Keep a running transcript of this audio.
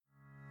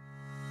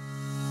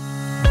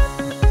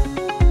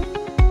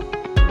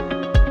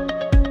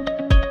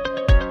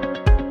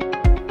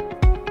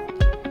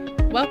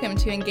Welcome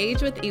to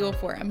Engage with Eagle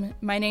Forum.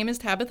 My name is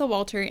Tabitha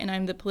Walter, and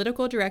I'm the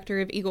Political Director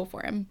of Eagle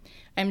Forum.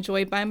 I'm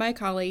joined by my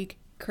colleague,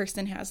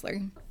 Kirsten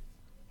Hasler.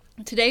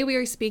 Today we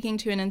are speaking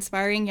to an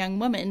inspiring young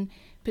woman.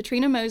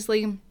 Patrina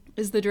Mosley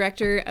is the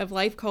Director of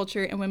Life,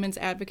 Culture, and Women's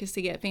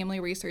Advocacy at Family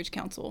Research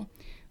Council.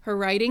 Her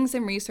writings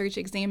and research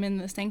examine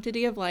the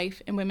sanctity of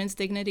life and women's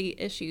dignity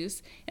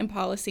issues in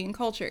policy and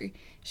culture.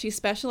 She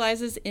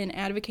specializes in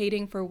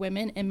advocating for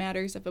women in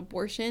matters of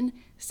abortion,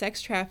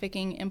 sex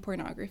trafficking, and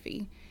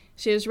pornography.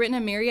 She has written a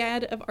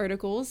myriad of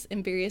articles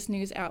in various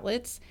news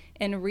outlets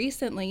and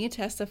recently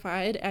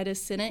testified at a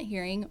Senate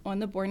hearing on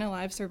the Born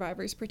Alive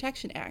Survivors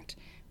Protection Act,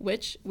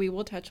 which we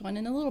will touch on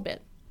in a little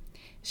bit.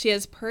 She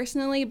has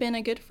personally been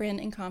a good friend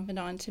and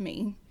confidant to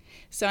me,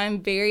 so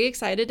I'm very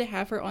excited to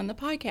have her on the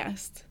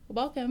podcast.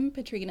 Welcome,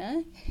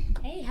 Patrina.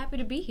 Hey, happy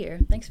to be here.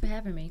 Thanks for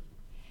having me.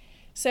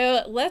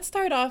 So let's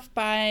start off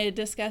by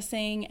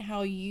discussing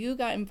how you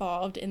got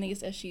involved in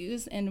these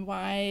issues and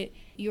why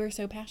you are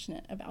so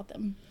passionate about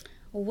them.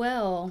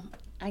 Well,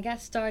 I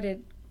got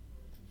started,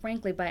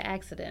 frankly, by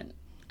accident.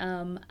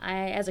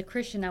 As a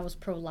Christian, I was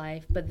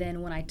pro-life, but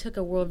then when I took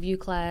a worldview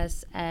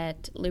class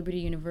at Liberty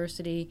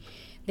University,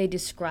 they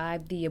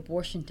described the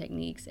abortion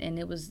techniques, and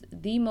it was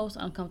the most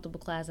uncomfortable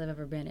class I've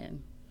ever been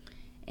in.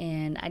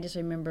 And I just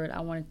remembered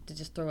I wanted to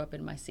just throw up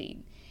in my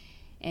seat.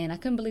 And I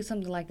couldn't believe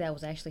something like that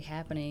was actually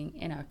happening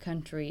in our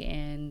country.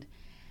 And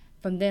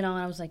from then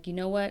on, I was like, you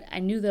know what? I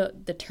knew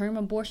the term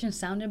abortion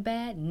sounded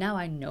bad. Now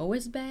I know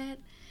it's bad.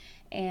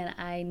 And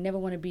I never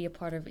want to be a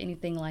part of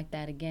anything like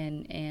that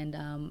again.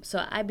 And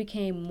so I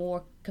became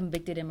more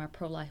convicted in my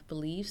pro-life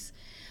beliefs.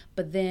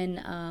 But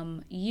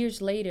then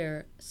years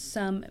later,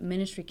 some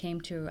ministry came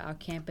to our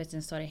campus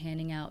and started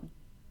handing out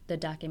the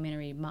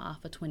documentary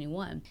Ma'afa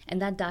 21. And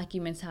that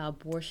documents how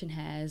abortion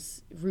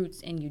has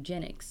roots in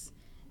eugenics,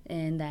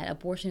 and that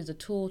abortion is a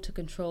tool to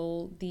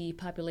control the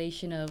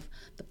population of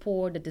the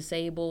poor, the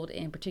disabled,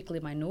 and particularly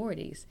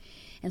minorities.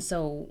 And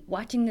so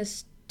watching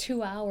this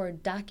 2-hour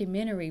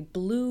documentary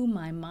blew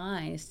my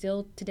mind. It's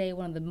still today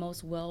one of the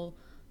most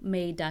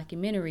well-made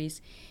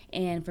documentaries.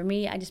 And for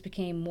me, I just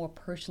became more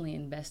personally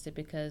invested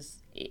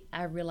because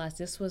I realized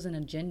this was an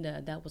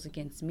agenda that was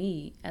against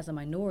me as a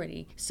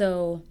minority.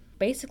 So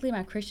basically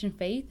my Christian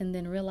faith, and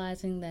then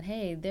realizing that,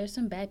 hey, there's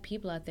some bad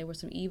people out there with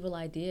some evil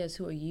ideas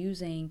who are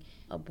using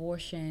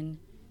abortion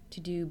to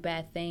do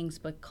bad things,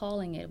 but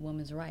calling it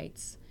women's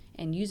rights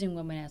and using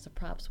women as a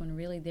props when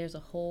really there's a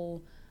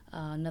whole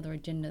another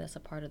agenda that's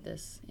a part of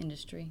this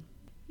industry.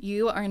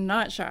 You are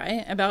not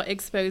shy about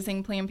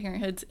exposing Planned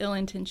Parenthood's ill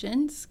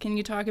intentions. Can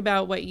you talk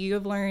about what you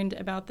have learned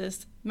about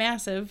this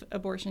massive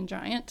abortion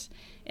giant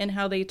and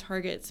how they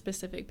target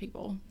specific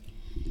people?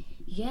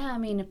 Yeah, I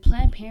mean,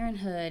 Planned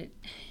Parenthood,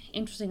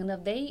 interesting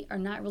enough, they are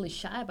not really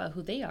shy about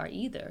who they are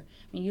either.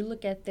 I mean, you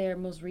look at their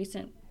most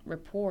recent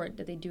report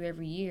that they do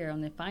every year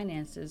on their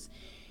finances,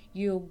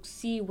 you'll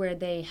see where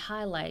they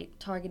highlight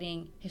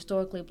targeting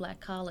historically black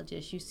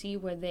colleges. You see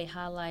where they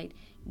highlight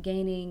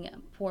gaining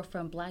support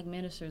from black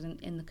ministers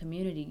in the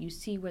community. You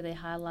see where they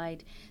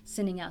highlight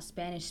sending out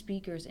Spanish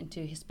speakers into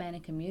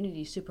Hispanic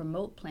communities to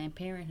promote Planned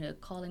Parenthood,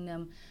 calling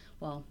them,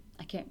 well,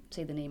 I can't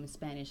say the name in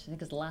Spanish, I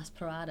think it's Las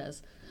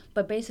Paradas,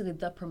 but basically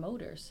the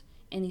promoters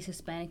in these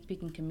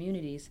Hispanic-speaking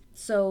communities.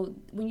 So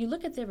when you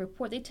look at their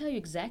report, they tell you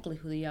exactly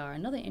who they are.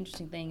 Another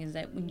interesting thing is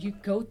that when you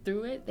go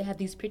through it, they have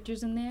these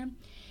pictures in there.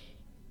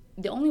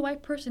 The only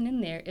white person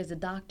in there is a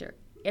doctor.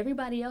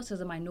 Everybody else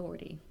is a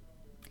minority.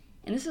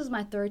 And this is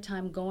my third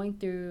time going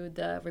through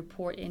the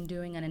report and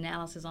doing an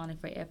analysis on it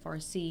for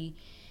FRC,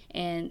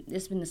 and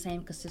it's been the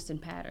same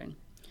consistent pattern.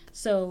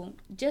 So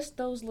just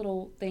those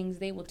little things,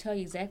 they will tell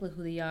you exactly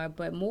who they are,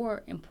 but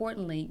more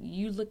importantly,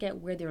 you look at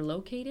where they're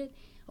located.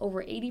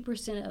 Over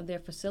 80% of their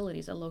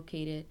facilities are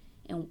located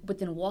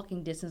within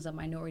walking distance of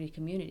minority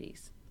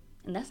communities.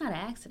 And that's not an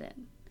accident,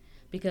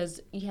 because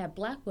you have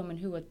black women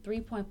who are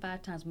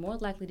 3.5 times more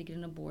likely to get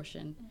an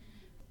abortion,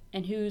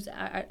 and whose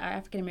our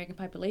African-American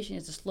population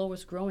is the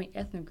slowest growing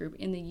ethnic group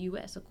in the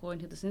U.S. according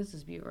to the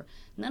Census Bureau.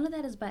 None of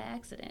that is by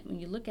accident when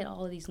you look at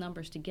all of these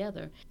numbers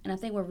together. And I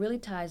think what really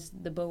ties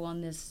the bow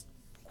on this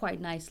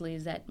quite nicely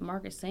is that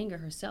Margaret Sanger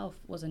herself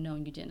was a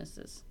known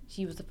eugenicist.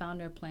 She was the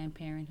founder of Planned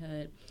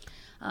Parenthood.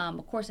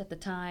 Of course, at the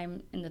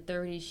time, in the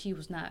 30s, she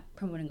was not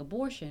promoting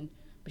abortion,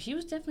 but she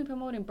was definitely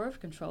promoting birth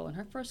control. And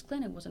her first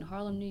clinic was in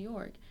Harlem, New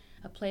York,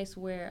 a place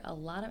where a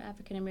lot of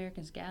African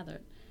Americans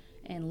gathered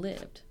and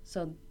lived.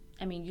 So,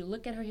 I mean, you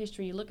look at her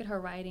history, you look at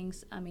her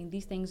writings, I mean,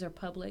 these things are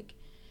public.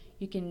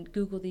 You can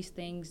Google these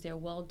things. They're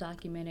well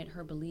documented,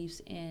 her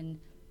beliefs in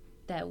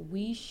that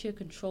we should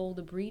control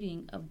the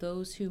breeding of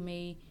those who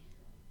may,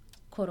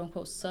 quote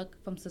unquote, suck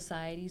from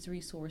society's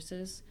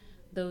resources,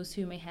 those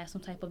who may have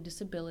some type of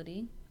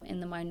disability,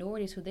 and the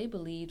minorities who they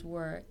believed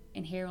were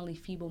inherently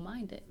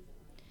feeble-minded.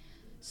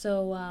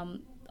 So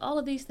all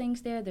of these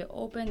things there, they're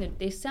open,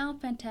 they sound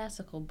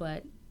fantastical,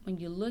 but when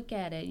you look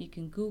at it, you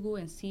can Google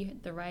and see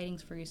the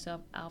writings for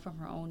yourself out from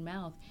her own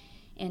mouth.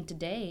 And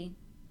today,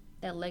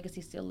 that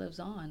legacy still lives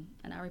on.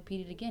 And I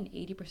repeat it again,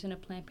 80%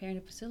 of Planned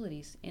Parenthood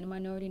facilities in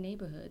minority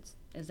neighborhoods.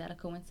 Is that a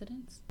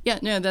coincidence? Yeah,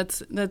 no,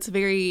 that's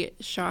very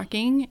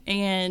shocking,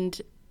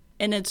 and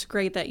it's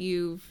great that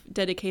you've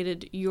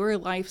dedicated your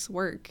life's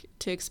work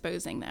to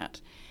exposing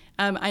that.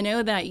 I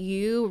know that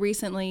you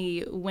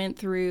recently went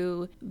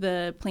through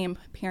the Planned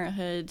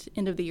Parenthood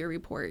end of the year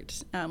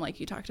report, like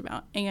you talked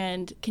about.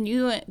 And can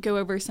you go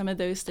over some of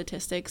those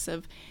statistics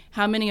of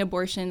how many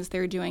abortions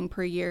they're doing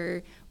per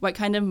year, what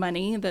kind of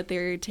money that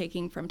they're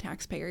taking from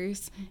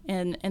taxpayers,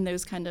 and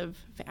those kind of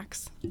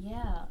facts?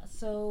 Yeah,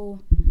 so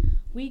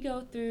we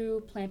go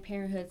through Planned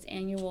Parenthood's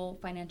annual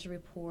financial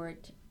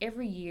report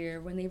every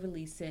year when they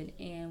release it,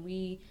 and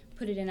we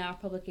put it in our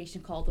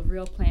publication called The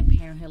Real Planned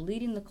Parenthood,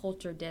 Leading the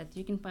Culture of Death.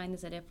 You can find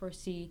this at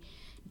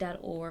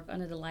frc.org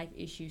under the Life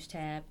Issues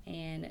tab.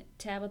 And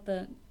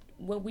Tabitha,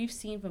 what we've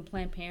seen from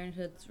Planned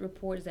Parenthood's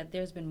report is that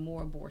there's been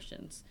more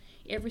abortions.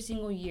 Every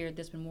single year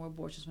there's been more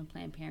abortions from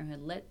Planned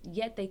Parenthood,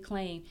 yet they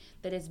claim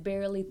that it's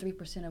barely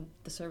 3% of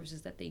the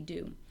services that they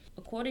do.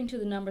 According to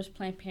the numbers,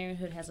 Planned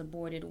Parenthood has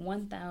aborted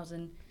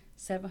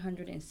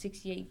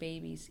 1,768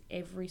 babies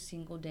every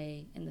single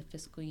day in the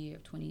fiscal year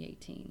of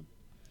 2018.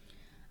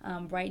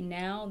 Right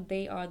now,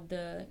 they are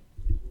the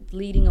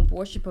leading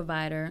abortion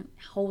provider,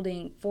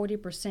 holding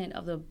 40%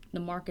 of the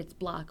market's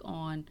block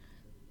on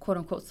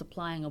quote-unquote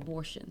supplying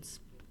abortions.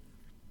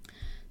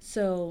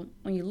 So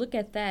when you look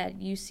at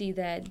that, you see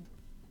that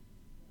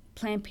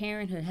Planned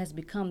Parenthood has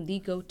become the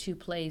go-to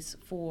place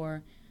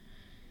for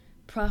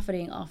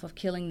profiting off of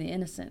killing the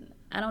innocent.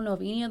 I don't know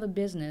of any other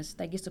business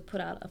that gets to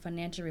put out a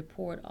financial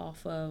report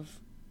off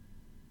of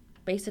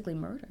basically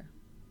murder.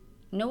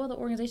 No other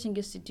organization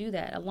gets to do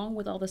that, along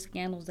with all the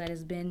scandals that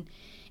has been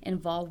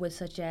involved with,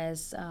 such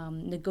as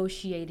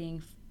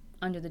negotiating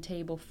under the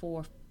table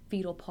for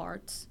fetal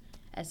parts,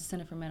 as the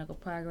Center for Medical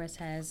Progress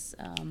has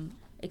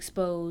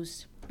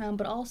exposed.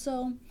 But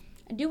also,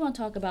 I do want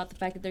to talk about the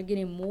fact that they're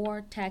getting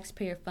more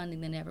taxpayer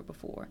funding than ever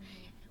before.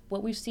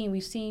 What we've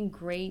seen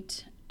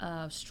great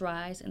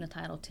strides in the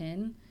Title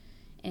X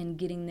and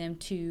getting them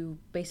to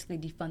basically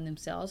defund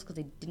themselves because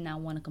they did not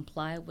want to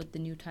comply with the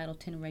new Title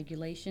X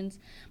regulations.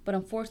 But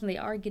unfortunately, they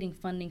are getting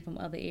funding from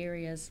other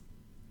areas,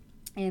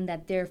 and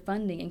that their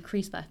funding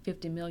increased by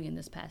 $50 million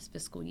this past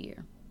fiscal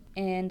year.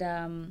 And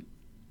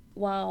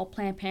while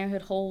Planned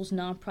Parenthood holds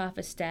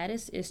nonprofit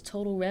status, its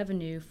total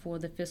revenue for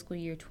the fiscal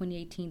year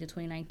 2018 to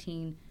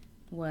 2019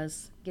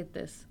 was, get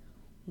this,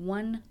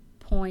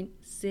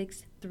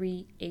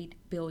 $1.638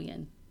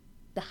 billion,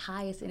 the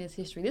highest in its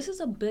history. This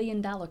is $1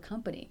 billion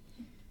company.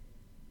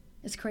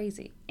 It's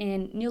crazy.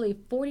 And nearly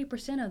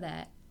 40% of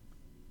that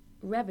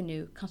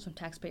revenue comes from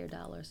taxpayer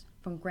dollars,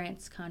 from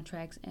grants,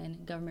 contracts,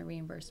 and government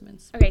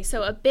reimbursements. Okay,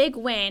 so a big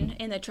win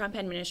in the Trump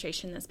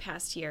administration this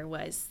past year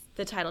was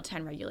the Title X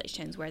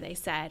regulations, where they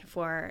said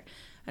for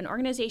an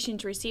organization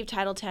to receive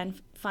Title X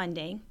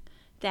funding,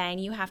 then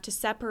you have to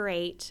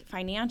separate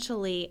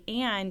financially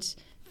and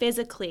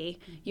physically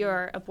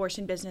your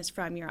abortion business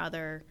from your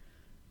other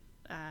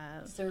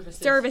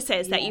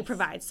services that you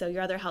provide, so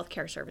your other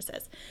healthcare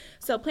services.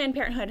 So Planned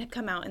Parenthood had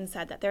come out and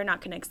said that they're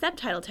not going to accept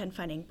Title X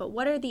funding, but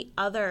what are the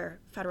other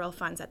federal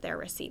funds that they're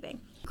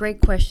receiving?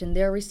 Great question.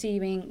 They're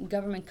receiving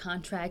government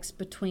contracts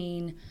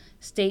between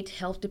state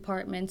health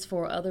departments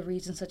for other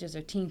reasons, such as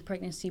their teen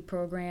pregnancy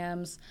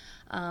programs.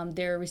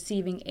 They're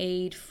receiving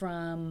aid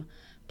from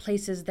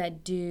places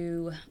that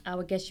do, I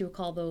would guess you would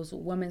call those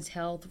women's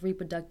health,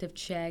 reproductive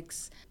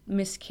checks,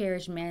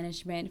 miscarriage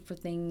management for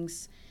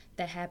things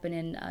that happen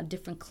in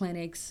different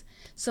clinics.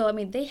 So, I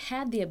mean, they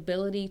have the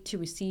ability to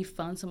receive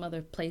funds from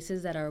other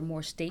places that are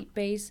more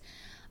state-based,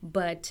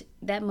 but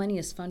that money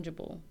is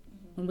fungible.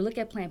 When we look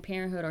at Planned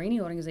Parenthood or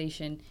any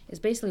organization, it's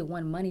basically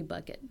one money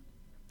bucket.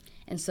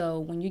 And so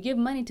when you give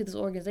money to this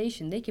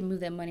organization, they can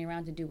move that money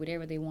around to do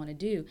whatever they want to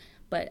do.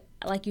 But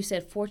like you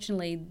said,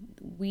 fortunately,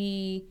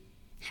 we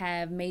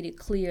have made it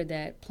clear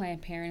that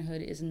Planned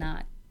Parenthood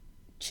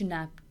should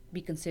not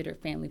be considered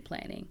family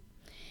planning.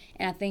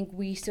 And I think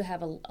we still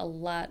have a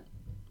lot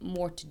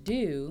more to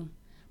do,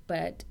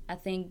 but I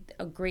think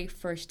a great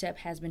first step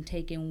has been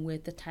taken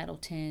with the Title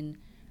X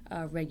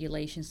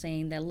regulation,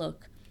 saying that,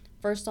 look,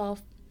 first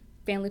off,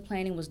 family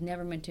planning was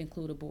never meant to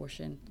include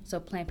abortion. So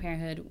Planned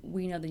Parenthood,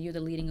 we know that you're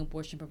the leading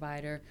abortion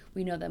provider.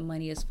 We know that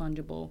money is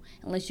fungible.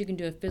 Unless you can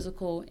do a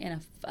physical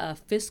and a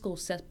fiscal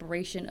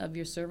separation of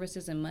your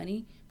services and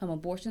money from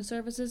abortion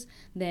services,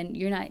 then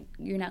you're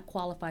not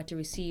qualified to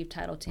receive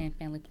Title X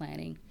family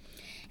planning.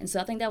 And so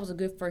I think that was a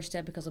good first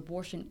step, because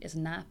abortion is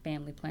not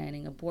family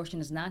planning. Abortion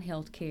is not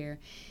health care.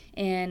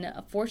 And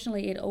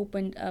fortunately, it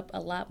opened up a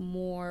lot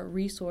more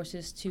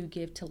resources to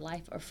give to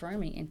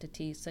life-affirming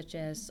entities such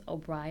as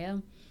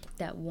O'Brien,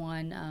 that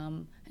won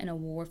an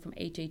award from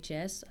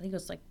HHS. I think it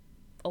was like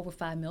over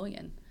 $5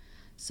 million.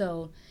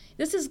 So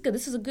this is good.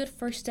 This is a good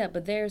first step,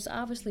 but there's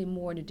obviously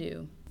more to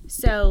do.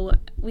 So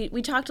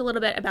we talked a little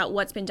bit about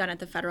what's been done at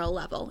the federal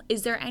level.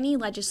 Is there any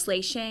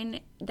legislation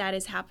that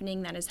is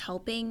happening that is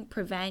helping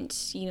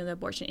prevent, the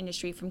abortion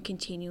industry from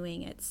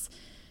continuing its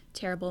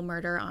terrible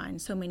murder on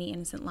so many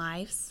innocent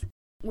lives?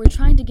 We're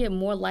trying to get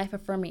more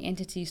life-affirming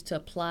entities to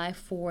apply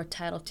for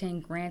Title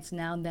X grants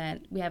now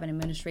that we have an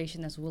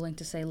administration that's willing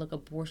to say, look,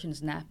 abortion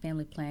is not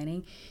family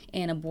planning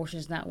and abortion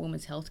is not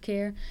women's health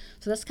care.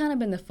 So that's kind of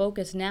been the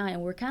focus now,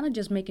 and we're kind of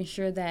just making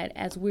sure that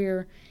as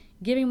we're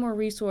giving more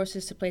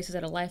resources to places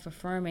that are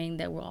life-affirming,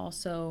 that we're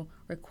also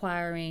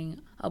requiring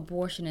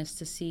abortionists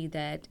to see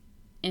that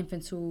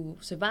infants who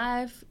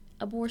survive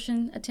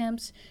abortion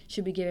attempts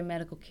should be given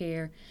medical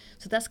care.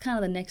 So that's kind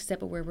of the next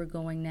step of where we're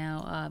going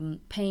now.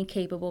 Pain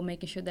capable,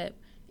 making sure that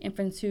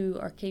infants who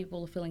are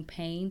capable of feeling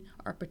pain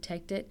are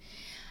protected.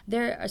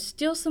 There are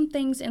still some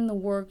things in the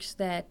works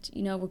that,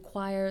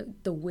 require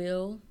the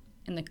will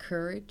and the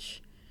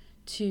courage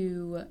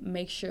to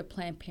make sure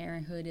Planned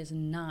Parenthood is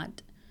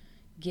not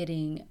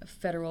getting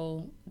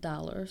federal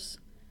dollars.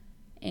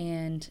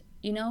 And,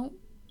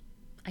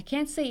 I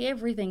can't say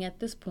everything at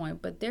this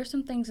point, but there's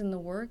some things in the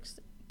works.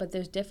 But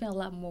there's definitely a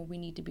lot more we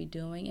need to be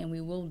doing, and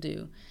we will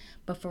do.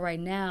 But for right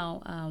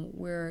now,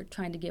 we're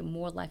trying to get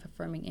more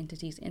life-affirming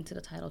entities into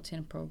the Title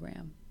X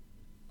program.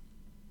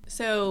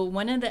 So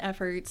one of the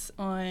efforts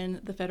on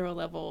the federal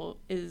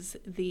level is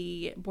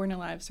the Born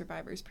Alive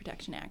Survivors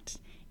Protection Act.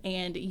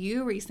 And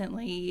you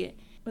recently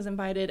was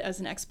invited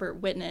as an expert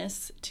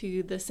witness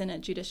to the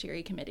Senate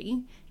Judiciary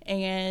Committee,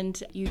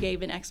 and you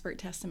gave an expert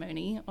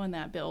testimony on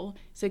that bill.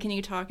 So can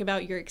you talk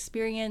about your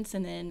experience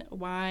and then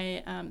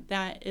why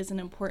that is an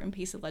important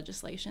piece of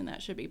legislation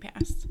that should be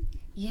passed?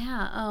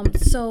 Yeah,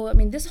 so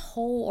this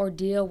whole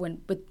ordeal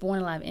with Born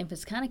Alive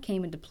infants kind of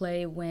came into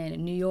play when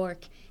New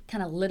York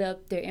kind of lit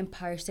up their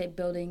Empire State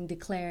Building,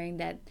 declaring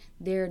that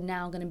they're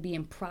now going to be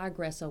in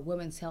progress of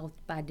women's health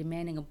by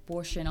demanding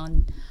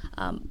abortion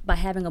by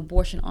having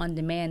abortion on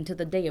demand to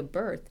the day of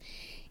birth.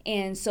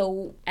 And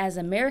so as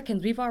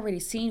Americans, we've already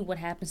seen what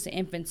happens to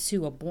infants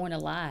who are born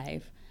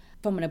alive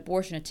from an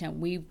abortion attempt.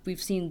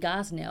 We've seen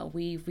Gosnell.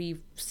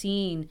 We've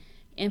seen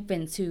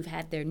infants who've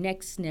had their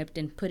necks snipped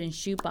and put in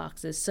shoe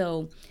boxes.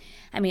 So,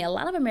 a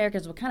lot of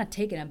Americans were kind of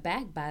taken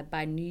aback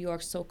by New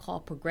York's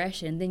so-called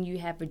progression. Then you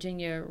have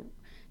Virginia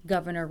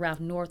Governor Ralph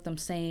Northam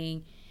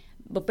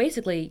but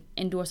basically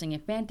endorsing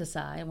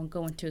infanticide. I won't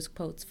go into his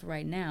quotes for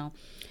right now.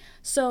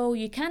 So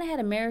you kind of had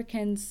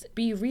Americans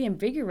be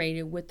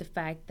reinvigorated with the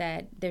fact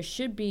that there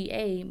should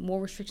be,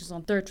 more restrictions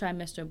on third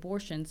trimester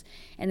abortions.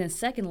 And then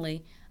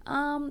secondly,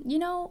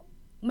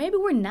 maybe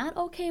we're not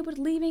okay with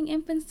leaving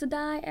infants to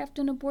die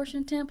after an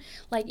abortion attempt.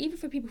 Like, even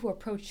for people who are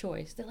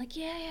pro-choice, they're like,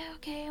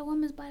 okay, a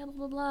woman's body, blah,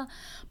 blah, blah.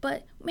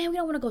 But, man, we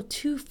don't want to go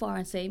too far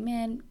and say,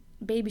 man,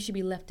 babies should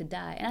be left to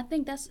die. And I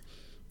think that's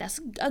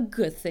a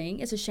good thing.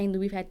 It's a shame that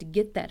we've had to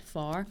get that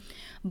far.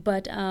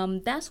 But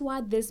that's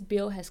why this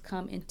bill has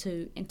come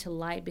into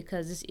light,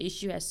 because this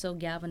issue has so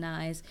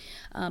galvanized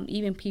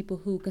even people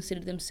who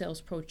consider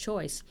themselves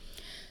pro-choice.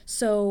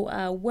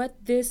 So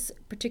what this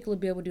particular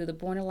bill would do, the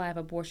Born Alive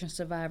Abortion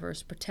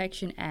Survivors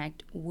Protection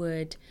Act,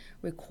 would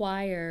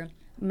require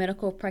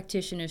medical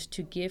practitioners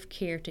to give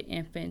care to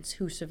infants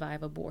who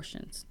survive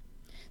abortions.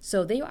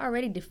 So these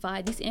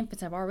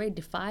infants have already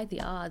defied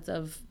the odds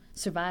of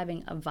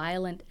surviving a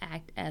violent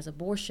act as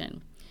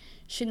abortion.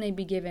 Shouldn't they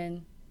be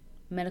given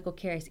medical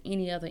care as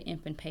any other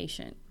infant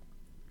patient?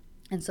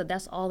 And so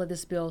that's all that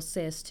this bill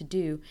says to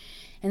do.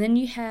 And then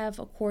you have,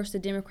 of course, the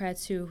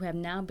Democrats who have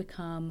now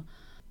become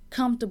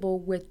comfortable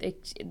with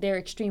their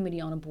extremity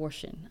on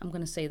abortion. I'm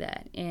going to say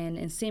that.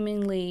 And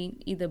seemingly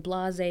either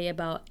blasé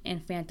about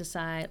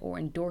infanticide or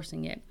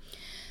endorsing it.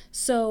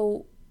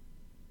 So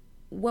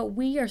what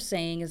we are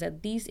saying is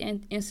that these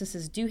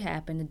instances do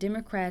happen. The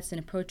Democrats and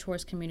the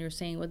pro-choice community are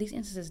saying, well, these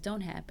instances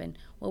don't happen.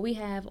 Well, we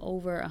have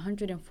over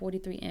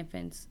 143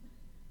 infants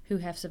who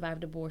have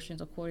survived abortions,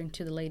 according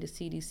to the latest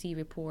CDC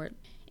report.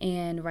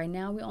 And right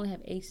now, we only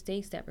have 8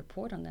 states that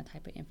report on that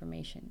type of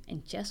information.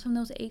 And just from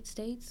those 8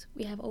 states,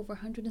 we have over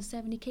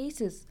 170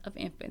 cases of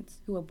infants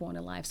who are born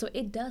alive. So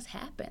it does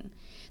happen.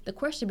 The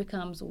question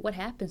becomes, what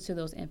happens to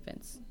those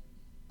infants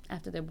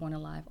after they're born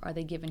alive? Are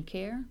they given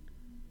care,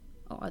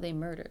 or are they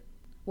murdered?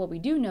 What we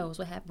do know is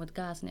what happened with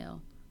Gosnell.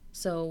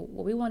 So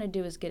what we want to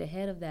do is get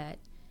ahead of that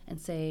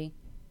and say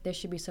there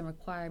should be some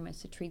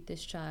requirements to treat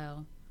this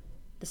child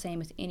the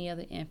same as any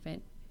other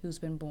infant who's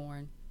been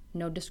born,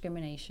 no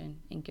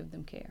discrimination, and give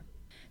them care.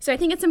 So I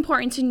think it's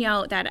important to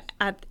note that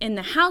in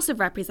the House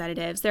of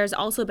Representatives, there's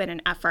also been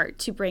an effort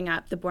to bring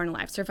up the Born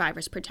Alive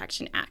Survivors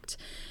Protection Act,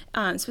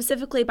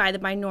 specifically by the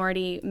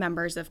minority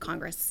members of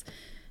Congress.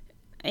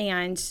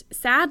 And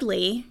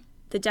sadly,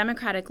 the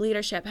Democratic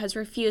leadership has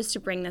refused to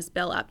bring this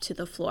bill up to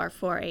the floor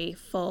for a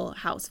full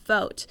House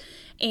vote.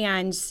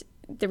 And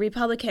the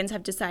Republicans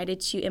have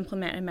decided to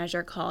implement a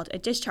measure called a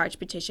discharge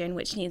petition,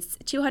 which needs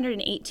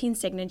 218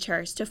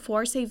 signatures to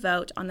force a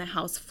vote on the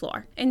House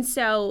floor. And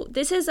so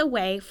this is a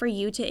way for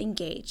you to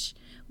engage.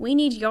 We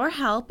need your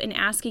help in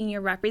asking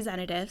your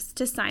representatives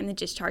to sign the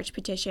discharge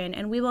petition,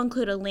 and we will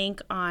include a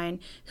link on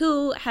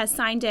who has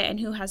signed it and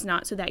who has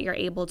not, so that you're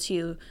able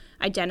to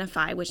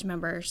identify which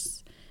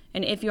members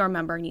and if your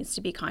member needs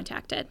to be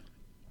contacted.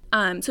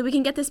 so we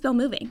can get this bill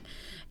moving.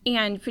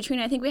 And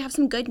Patrina, I think we have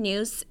some good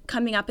news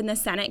coming up in the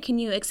Senate. Can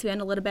you expand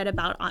a little bit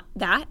about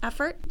that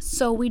effort?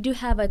 So we do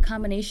have a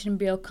combination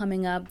bill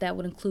coming up that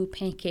would include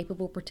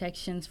pain-capable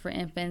protections for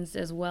infants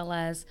as well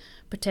as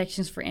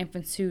protections for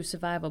infants who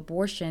survive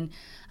abortion.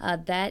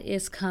 That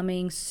is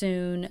coming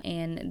soon.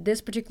 And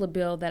this particular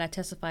bill that I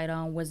testified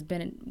on was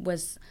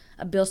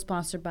a bill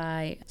sponsored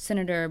by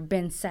Senator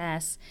Ben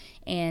Sasse,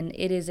 and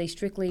it is a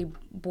strictly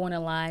Born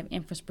Alive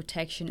Infants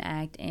Protection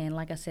Act. And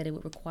like I said, it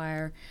would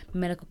require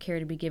medical care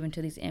to be given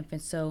to these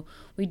infants. So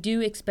we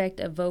do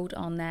expect a vote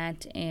on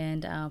that,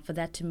 and for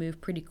that to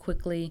move pretty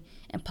quickly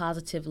and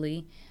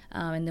positively.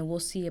 And then we'll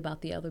see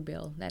about the other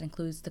bill that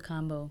includes the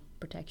combo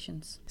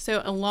protections.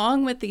 So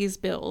along with these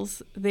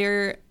bills,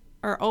 there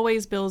are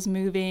always bills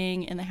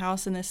moving in the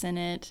House and the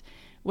Senate,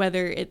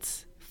 whether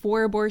it's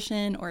for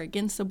abortion or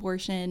against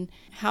abortion.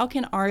 How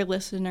can our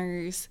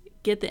listeners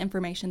get the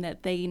information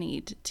that they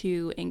need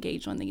to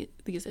engage on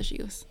these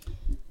issues?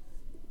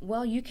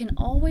 Well, you can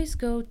always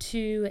go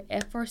to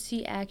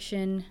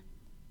frcaction.org,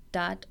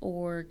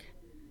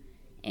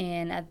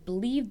 and I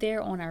believe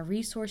there on our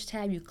resource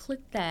tab, you click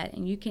that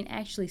and you can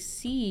actually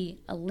see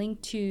a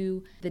link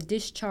to the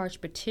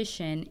discharge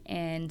petition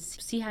and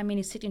see how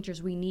many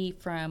signatures we need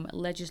from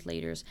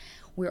legislators.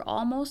 We're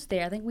almost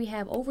there. I think we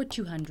have over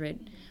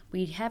 200.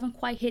 We haven't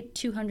quite hit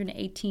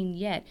 218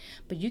 yet,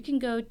 but you can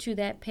go to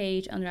that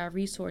page under our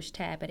resource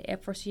tab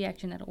at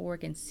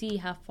frcaction.org and see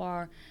how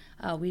far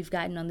we've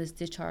gotten on this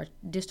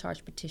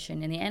discharge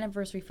petition. And the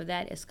anniversary for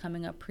that is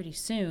coming up pretty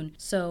soon.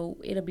 So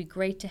it'll be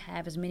great to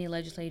have as many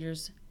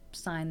legislators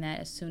sign that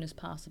as soon as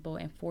possible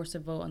and force a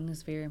vote on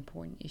this very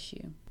important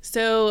issue.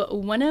 So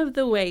one of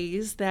the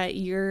ways that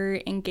you're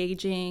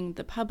engaging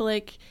the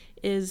public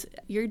is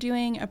you're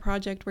doing a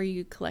project where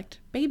you collect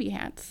baby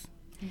hats.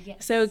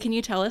 Yes. So can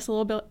you tell us a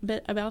little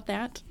bit about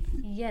that?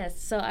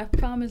 Yes. So I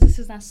promise this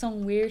is not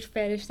some weird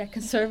fetish that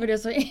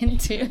conservatives are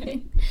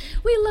into.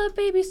 We love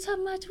babies so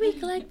much, we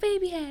collect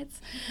baby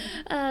hats.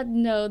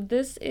 No,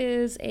 this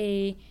is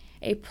a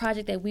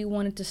project that we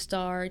wanted to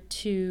start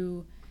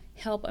to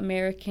help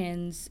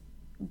Americans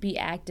be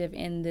active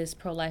in this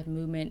pro-life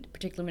movement,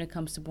 particularly when it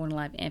comes to born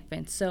alive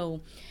infants.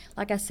 So,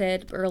 like I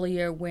said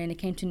earlier, when it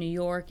came to New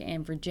York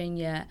and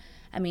Virginia,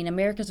 I mean,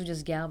 Americans were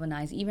just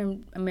galvanized,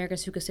 even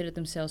Americans who considered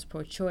themselves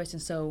pro-choice.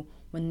 And so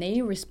when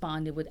they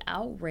responded with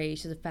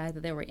outrage to the fact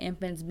that there were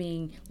infants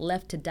being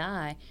left to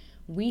die,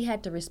 we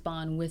had to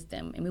respond with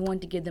them. And we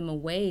wanted to give them a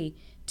way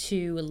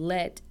to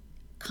let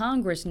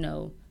Congress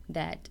know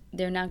that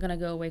they're not going to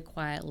go away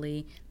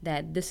quietly,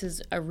 that this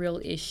is a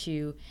real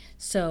issue.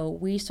 So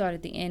we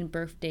started the End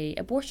Birthday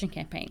Abortion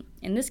campaign.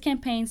 And this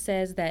campaign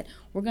says that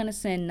we're going to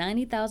send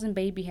 90,000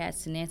 baby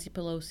hats to Nancy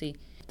Pelosi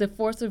to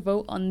force a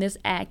vote on this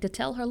act, to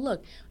tell her,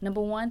 look,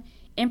 number one,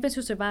 infants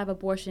who survive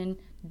abortion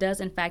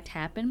does in fact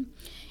happen.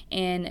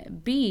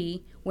 And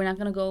B, we're not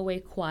going to go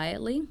away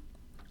quietly.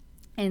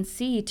 And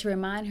C, to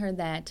remind her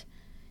that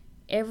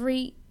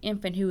every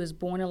infant who is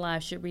born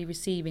alive should be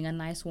receiving a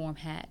nice warm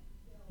hat.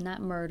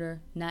 Not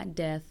murder, not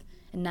death,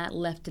 and not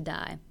left to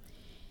die.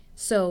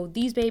 So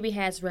these baby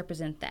hats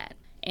represent that.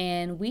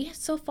 And we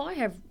so far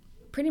have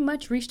pretty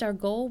much reached our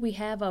goal. We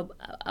have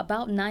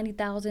about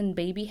 90,000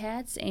 baby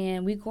hats,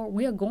 and we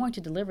are going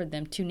to deliver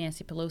them to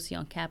Nancy Pelosi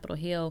on Capitol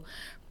Hill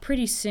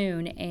pretty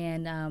soon.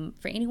 And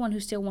for anyone who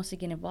still wants to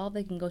get involved,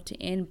 they can go to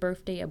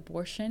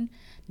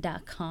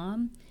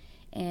endbirthdayabortion.com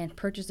and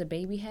purchase a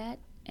baby hat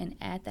and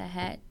add that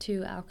hat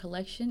to our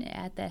collection,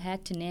 add that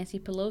hat to Nancy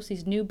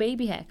Pelosi's new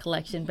baby hat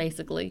collection,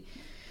 basically.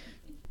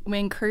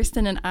 When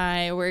Kirsten and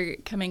I were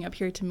coming up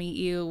here to meet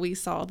you, we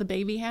saw the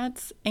baby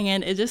hats,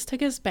 and it just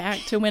took us back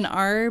to when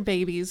our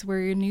babies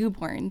were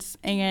newborns.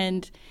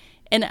 And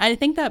I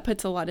think that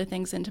puts a lot of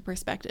things into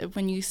perspective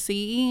when you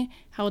see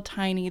how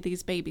tiny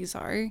these babies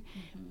are,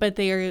 but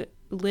they are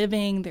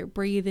living, they're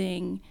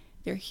breathing,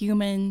 they're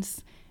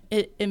humans.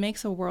 It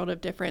makes a world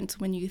of difference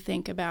when you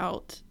think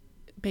about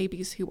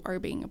babies who are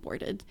being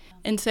aborted.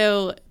 And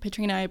so,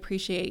 Patrina, I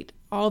appreciate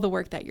all the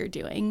work that you're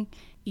doing.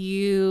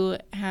 You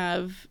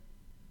have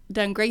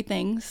done great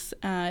things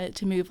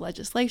to move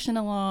legislation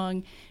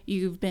along.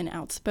 You've been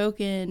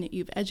outspoken.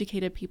 You've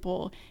educated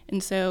people.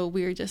 And so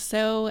we're just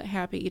so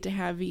happy to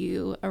have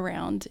you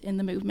around in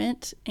the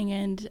movement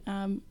and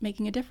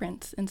making a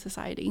difference in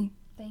society.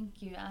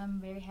 Thank you. I'm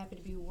very happy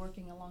to be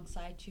working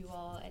alongside you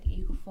all at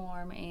Eagle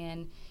Forum,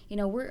 and you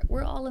know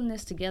we're all in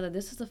this together.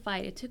 This is a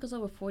fight. It took us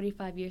over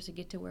 45 years to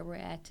get to where we're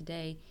at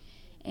today,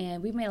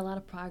 and we've made a lot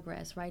of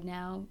progress. Right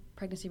now,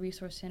 pregnancy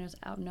resource centers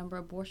outnumber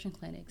abortion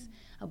clinics.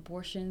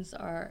 Abortions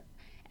are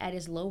at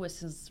its lowest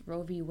since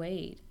Roe v.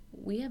 Wade.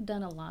 We have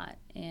done a lot,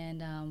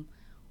 and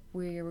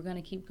we're going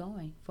to keep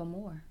going for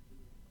more.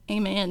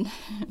 Amen.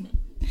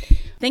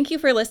 Thank you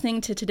for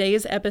listening to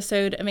today's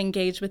episode of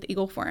Engage with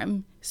Eagle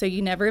Forum. So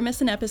you never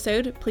miss an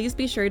episode, please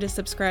be sure to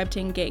subscribe to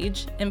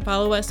Engage and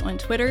follow us on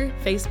Twitter,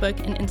 Facebook,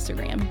 and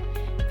Instagram.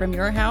 From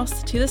your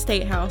house to the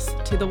State House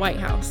to the White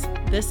House,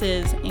 this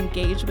is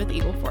Engage with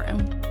Eagle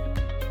Forum.